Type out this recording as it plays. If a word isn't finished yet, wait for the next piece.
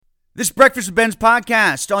This Breakfast with Benz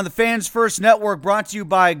podcast on the Fans First Network, brought to you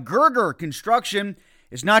by Gerger Construction.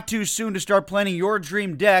 It's not too soon to start planning your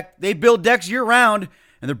dream deck. They build decks year-round,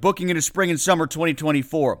 and they're booking into spring and summer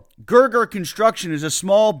 2024. Gerger Construction is a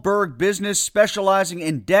small burg business specializing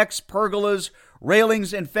in decks, pergolas,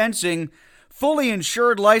 railings, and fencing. Fully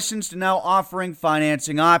insured, licensed, and now offering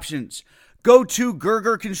financing options. Go to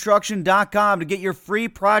GergerConstruction.com to get your free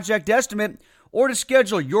project estimate or to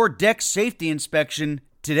schedule your deck safety inspection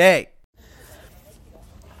today.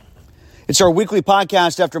 It's our weekly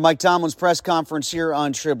podcast after Mike Tomlin's press conference here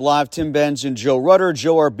on Trib Live. Tim Benz and Joe Rutter.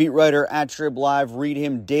 Joe, our beat writer at Trib Live. Read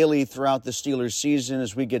him daily throughout the Steelers season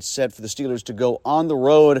as we get set for the Steelers to go on the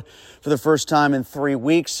road for the first time in 3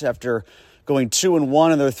 weeks. After going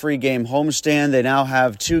 2-1 in their 3-game homestand, they now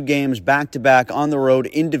have 2 games back-to-back on the road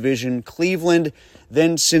in division. Cleveland,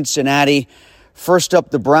 then Cincinnati. First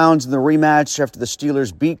up, the Browns in the rematch after the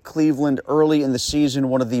Steelers beat Cleveland early in the season.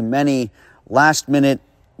 One of the many last-minute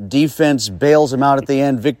defense bails them out at the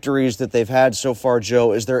end victories that they've had so far.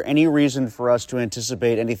 Joe, is there any reason for us to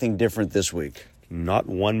anticipate anything different this week? Not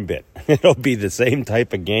one bit. It'll be the same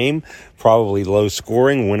type of game, probably low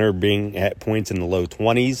scoring, winner being at points in the low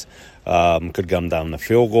 20s. Could come down to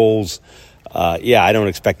field goals. I don't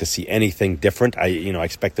expect to see anything different. I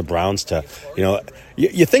expect the Browns to,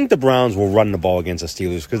 you think the Browns will run the ball against the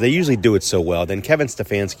Steelers because they usually do it so well. Then Kevin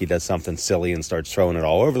Stefanski does something silly and starts throwing it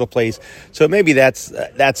all over the place. So maybe that's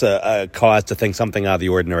a cause to think something out of the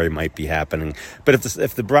ordinary might be happening. But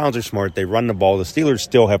if the Browns are smart, they run the ball. The Steelers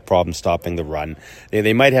still have problems stopping the run.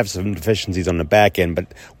 They might have some deficiencies on the back end,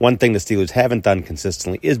 but one thing the Steelers haven't done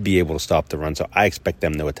consistently is be able to stop the run. So I expect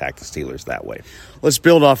them to attack the Steelers that way. Let's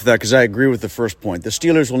build off of that because I agree with the first point. The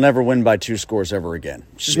Steelers will never win by 2 scores ever again.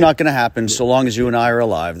 It's just not going to happen so long as you and I are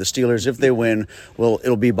alive. The Steelers, if they win,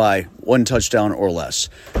 it'll be by 1 touchdown or less.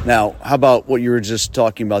 Now, how about what you were just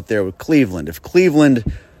talking about there with Cleveland? If Cleveland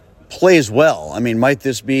plays well, might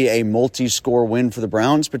this be a multi-score win for the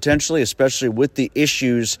Browns potentially, especially with the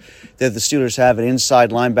issues that the Steelers have at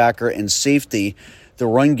inside linebacker and safety, the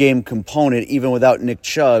run game component, even without Nick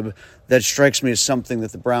Chubb? That strikes me as something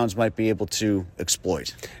that the Browns might be able to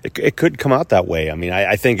exploit. It could come out that way.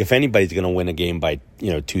 I think if anybody's going to win a game by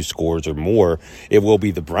 2 scores or more, it will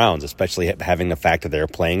be the Browns, especially having the fact that they're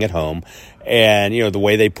playing at home. And, the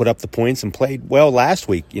way they put up the points and played well last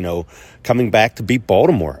week, coming back to beat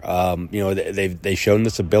Baltimore. They've shown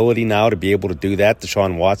this ability now to be able to do that.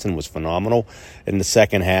 Deshaun Watson was phenomenal in the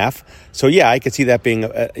second half. So, I could see that being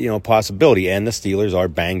a possibility. And the Steelers are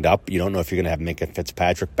banged up. You don't know if you're going to have Minka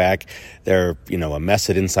Fitzpatrick back. They're, a mess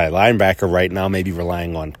at inside linebacker right now, maybe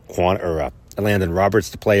relying on Landon Roberts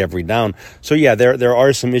to play every down. So, there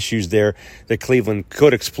are some issues there that Cleveland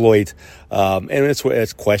could exploit. And it's a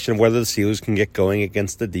question of whether the Steelers can get going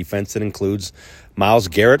against the defense that includes Myles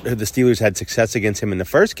Garrett. The Steelers had success against him in the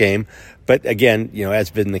first game. But, again, as has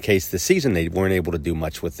been the case this season, they weren't able to do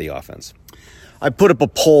much with the offense. I put up a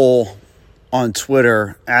poll on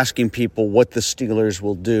Twitter asking people what the Steelers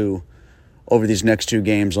will do over these next 2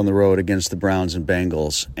 games on the road against the Browns and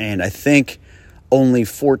Bengals. And I think only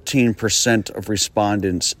 14% of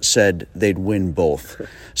respondents said they'd win both.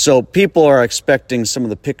 So people are expecting some of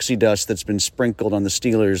the pixie dust that's been sprinkled on the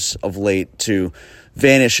Steelers of late to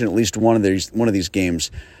vanish in at least one of these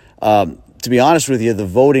games. To be honest with you, the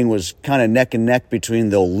voting was kind of neck and neck between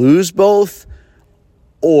they'll lose both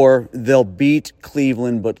or they'll beat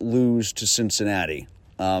Cleveland but lose to Cincinnati.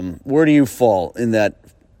 Where do you fall in that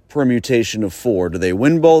permutation of 4? Do they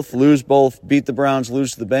win both, lose both, beat the Browns,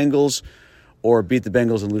 lose to the Bengals, or beat the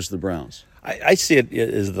Bengals and lose to the Browns? I see it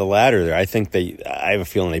as the latter there. I have a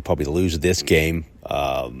feeling they probably lose this game.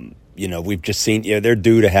 We've just seen, they're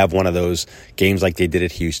due to have one of those games like they did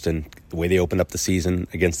at Houston, the way they opened up the season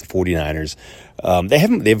against the 49ers.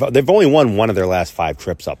 They've only won one of their last 5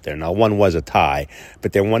 trips up there. Now, one was a tie,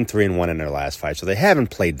 but they're 1-3-1 in their last 5, so they haven't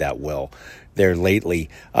played that well there lately.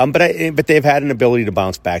 But they've had an ability to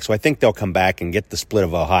bounce back, so I think they'll come back and get the split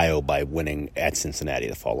of Ohio by winning at Cincinnati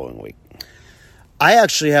the following week. I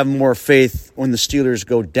actually have more faith when the Steelers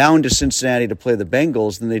go down to Cincinnati to play the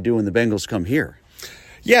Bengals than they do when the Bengals come here.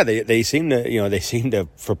 Yeah, they seem to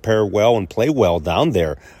prepare well and play well down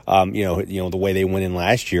there. The way they went in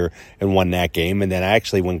last year and won that game, and then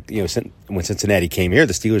actually when Cincinnati came here,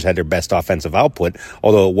 the Steelers had their best offensive output,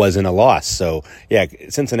 although it wasn't a loss. So yeah,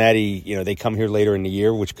 Cincinnati, they come here later in the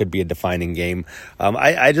year, which could be a defining game.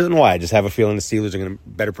 I don't know why. I just have a feeling the Steelers are going to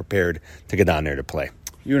be better prepared to get down there to play.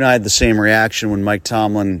 You and I had the same reaction when Mike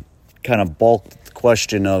Tomlin kind of balked the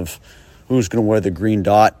question of who's going to wear the green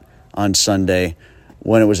dot on Sunday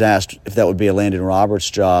when it was asked if that would be a Landon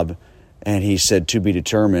Roberts job. and he said to be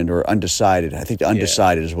determined or undecided. I think the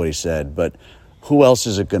undecided is what he said. But who else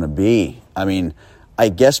is it going to be? I mean, I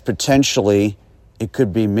guess potentially it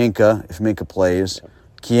could be Minka if Minka plays.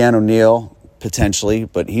 Keanu Neal, potentially,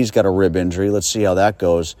 but he's got a rib injury. Let's see how that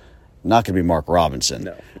goes. Not going to be Mark Robinson.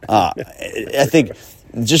 No. I think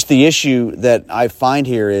just the issue that I find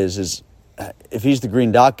here is if he's the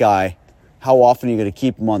green dot guy, how often are you going to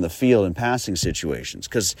keep him on the field in passing situations?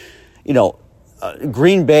 Because,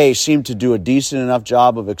 Green Bay seemed to do a decent enough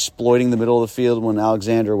job of exploiting the middle of the field when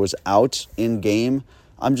Alexander was out in game.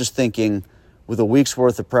 I'm just thinking, with a week's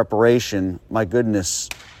worth of preparation, my goodness,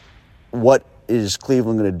 what is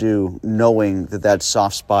Cleveland going to do knowing that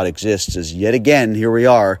soft spot exists? As yet again, here we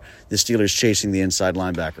are, the Steelers chasing the inside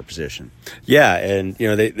linebacker position. Yeah, and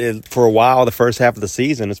they for a while, the first half of the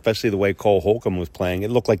season, especially the way Cole Holcomb was playing,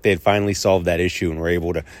 it looked like they had finally solved that issue and were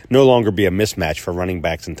able to no longer be a mismatch for running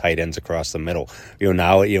backs and tight ends across the middle.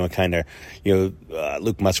 Now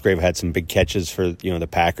Luke Musgrave had some big catches for the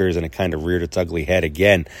Packers, and it kind of reared its ugly head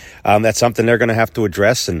again. That's something they're going to have to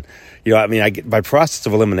address, and by process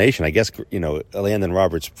of elimination, I guess Landon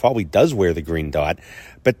Roberts probably does wear the green dot.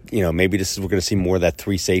 But, maybe we're going to see more of that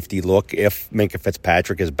three safety look if Minkah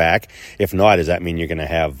Fitzpatrick is back. If not, does that mean you're going to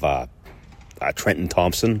have Trenton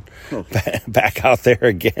Thompson back out there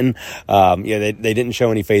again? They didn't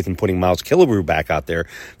show any faith in putting Miles Killebrew back out there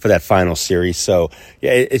for that final series. So,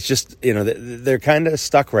 it's just, they're kind of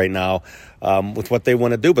stuck right now with what they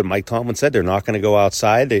want to do. But Mike Tomlin said they're not going to go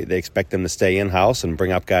outside. They expect them to stay in-house and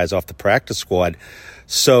bring up guys off the practice squad.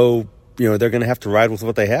 So, they're going to have to ride with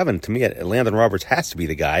what they have. And to me, Landon Roberts has to be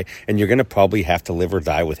the guy, and you're going to probably have to live or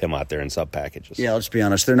die with him out there in sub packages. Yeah, let's be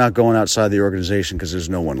honest. They're not going outside the organization because there's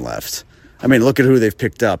no one left. I mean, look at who they've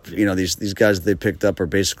picked up. These guys that they picked up are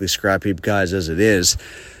basically scrap heap guys as it is.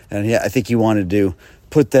 And I think he wanted to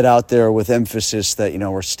put that out there with emphasis that,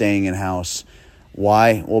 we're staying in-house.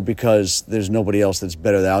 Why? Well, because there's nobody else that's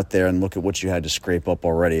better out there, and look at what you had to scrape up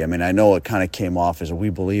already. I mean, I know it kind of came off as we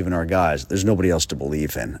believe in our guys. There's nobody else to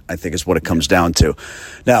believe in, I think is what it comes down to.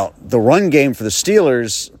 Now, the run game for the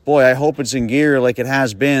Steelers, boy, I hope it's in gear like it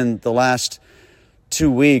has been the last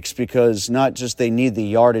 2 weeks, because not just they need the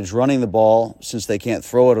yardage running the ball since they can't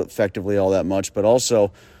throw it effectively all that much, but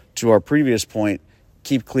also, to our previous point,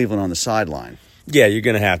 keep Cleveland on the sideline. Yeah, you're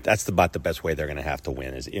going to have. That's about the best way they're going to have to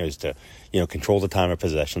win is to control the time of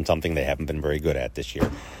possession, something they haven't been very good at this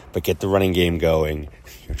year. But get the running game going.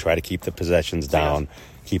 Try to keep the possessions down.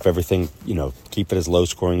 Keep everything. Keep it as low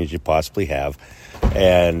scoring as you possibly have.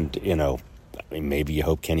 And maybe you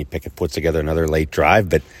hope Kenny Pickett puts together another late drive.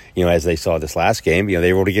 But as they saw this last game,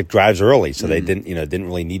 they were able to get drives early, so they didn't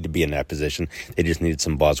really need to be in that position. They just needed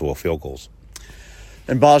some Boswell field goals.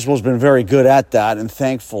 And Boswell's been very good at that, and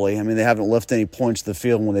thankfully, they haven't left any points to the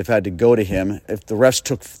field when they've had to go to him. If the refs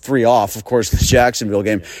took 3 off, of course, the Jacksonville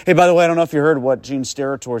game. Hey, by the way, I don't know if you heard what Gene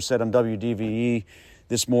Steratore said on WDVE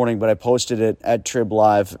this morning, but I posted it at Trib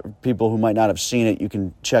Live. People who might not have seen it, you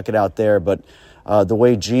can check it out there. But the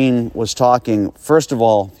way Gene was talking, first of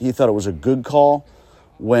all, he thought it was a good call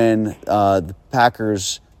when the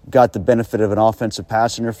Packers got the benefit of an offensive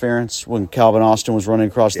pass interference when Calvin Austin was running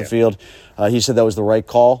across the field. He said that was the right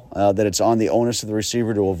call, that it's on the onus of the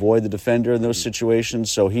receiver to avoid the defender in those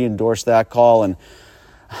situations. So he endorsed that call, and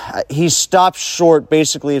he stopped short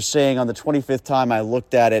basically of saying on the 25th time I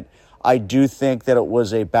looked at it, I do think that it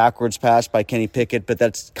was a backwards pass by Kenny Pickett, but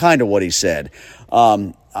that's kind of what he said.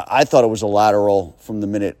 I thought it was a lateral from the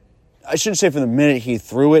minute, I shouldn't say from the minute he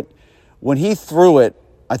threw it. When he threw it,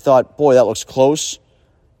 I thought, boy, that looks close.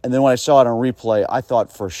 And then when I saw it on replay, I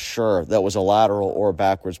thought for sure that was a lateral or a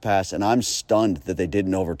backwards pass, and I'm stunned that they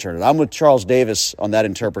didn't overturn it. I'm with Charles Davis on that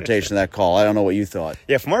interpretation of that call. I don't know what you thought.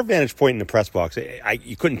 Yeah, from our vantage point in the press box,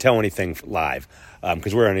 you couldn't tell anything live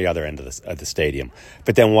because we're on the other end of the stadium.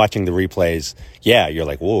 But then watching the replays, you're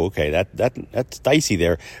like, whoa, okay, that's dicey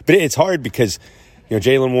there. But it's hard because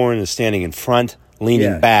Jaylen Warren is standing in front,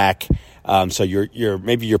 leaning back. So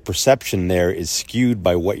maybe your perception there is skewed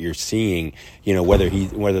by what you're seeing. Whether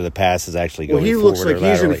the pass is actually going forward or laterally. He looks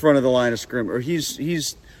like he's in front of the line of scrimmage, or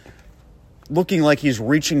he's looking like he's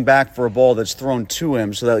reaching back for a ball that's thrown to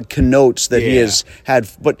him, so that connotes that he has had.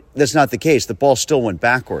 But that's not the case. The ball still went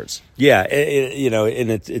backwards. Yeah,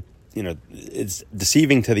 and it's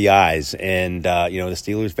deceiving to the eyes, and the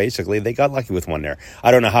Steelers basically they got lucky with one there.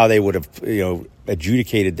 I don't know how they would have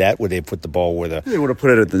adjudicated that. Would they put the ball where they would have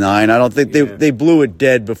put it at the 9? I don't think they blew it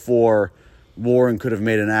dead before Warren could have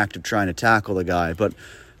made an act of trying to tackle the guy. But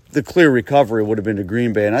the clear recovery would have been to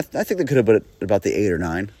Green Bay, and I think they could have been at about the 8 or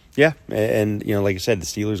 9. Yeah, and like I said, the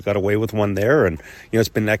Steelers got away with one there, and it's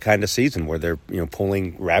been that kind of season where they're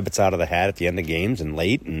pulling rabbits out of the hat at the end of games and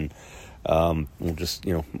late, and We'll just,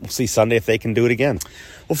 we'll see Sunday if they can do it again.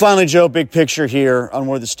 Well, finally, Joe, big picture here on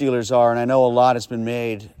where the Steelers are, and I know a lot has been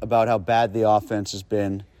made about how bad the offense has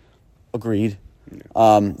been. Agreed.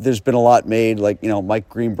 There's been a lot made, like, Mike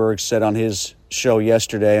Greenberg said on his show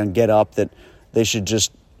yesterday on Get Up that they should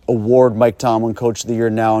just award Mike Tomlin Coach of the Year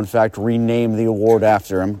now, in fact, rename the award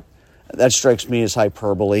after him. That strikes me as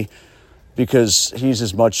hyperbole because he's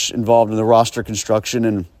as much involved in the roster construction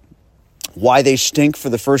and why they stink for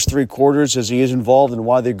the first 3 quarters as he is involved and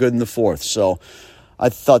why they're good in the fourth. So I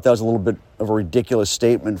thought that was a little bit of a ridiculous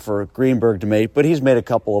statement for Greenberg to make, but he's made a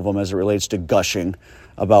couple of them as it relates to gushing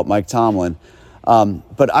about Mike Tomlin.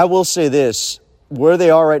 But I will say this, where they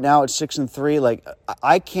are right now at 6-3, like,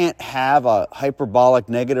 I can't have a hyperbolic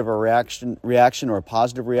negative or reaction or a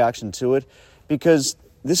positive reaction to it because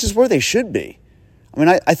this is where they should be. I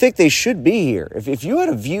mean, I think they should be here. If you had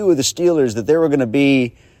a view of the Steelers that they were going to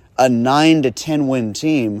be a 9 to 10 win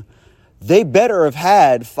team, they better have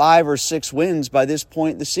had 5 or 6 wins by this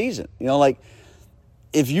point in the season.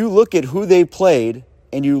 If you look at who they played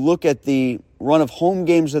and you look at the run of home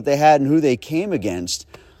games that they had and who they came against,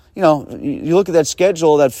 you look at that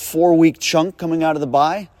schedule, that 4-week chunk coming out of the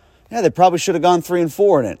bye, they probably should have gone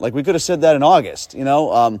 3-4 in it. Like, we could have said that in August.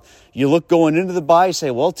 You look going into the bye, you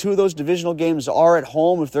say, well, 2 of those divisional games are at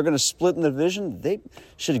home. If they're going to split in the division, they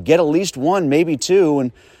should get at least 1, maybe 2.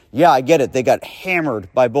 And yeah, I get it. They got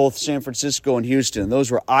hammered by both San Francisco and Houston.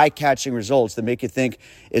 Those were eye-catching results that make you think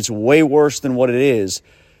it's way worse than what it is.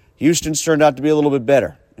 Houston's turned out to be a little bit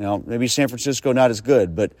better. Maybe San Francisco not as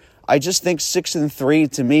good, but I just think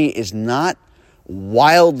 6-3 to me is not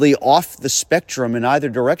wildly off the spectrum in either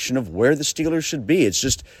direction of where the Steelers should be. It's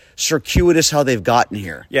just circuitous how they've gotten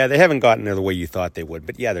here. Yeah, they haven't gotten there the way you thought they would,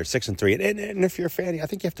 but yeah, they're 6-3. And if you're a fan, I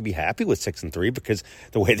think you have to be happy with 6-3 because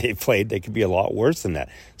the way they've played, they could be a lot worse than that.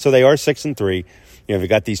 So they are 6-3. You've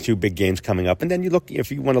got these 2 big games coming up, and then you look.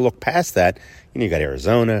 If you want to look past that, you got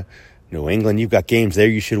Arizona, New England. You've got games there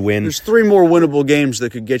you should win. There's 3 more winnable games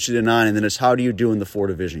that could get you to 9, and then it's how do you do in the 4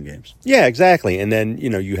 division games? Yeah, exactly. And then,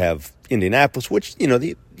 you have Indianapolis, which,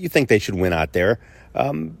 you think they should win out there.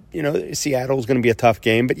 Seattle's going to be a tough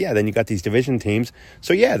game, but yeah, then you got these division teams.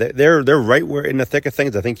 So yeah, they're right where in the thick of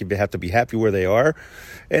things. I think you have to be happy where they are.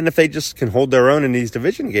 And if they just can hold their own in these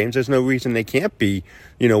division games, there's no reason they can't be,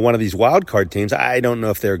 one of these wild card teams. I don't know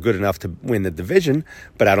if they're good enough to win the division,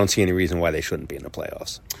 but I don't see any reason why they shouldn't be in the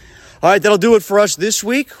playoffs. All right, that'll do it for us this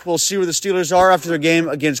week. We'll see where the Steelers are after their game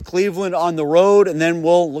against Cleveland on the road, and then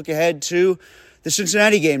we'll look ahead to the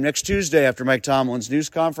Cincinnati game next Tuesday after Mike Tomlin's news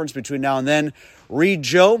conference. Between now and then, read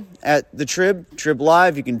Joe at the Trib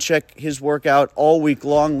Live. You can check his work out all week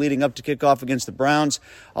long leading up to kickoff against the Browns.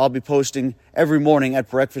 I'll be posting every morning at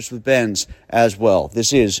Breakfast with Benz as well.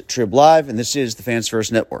 This is Trib Live, and this is the Fans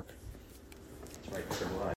First Network.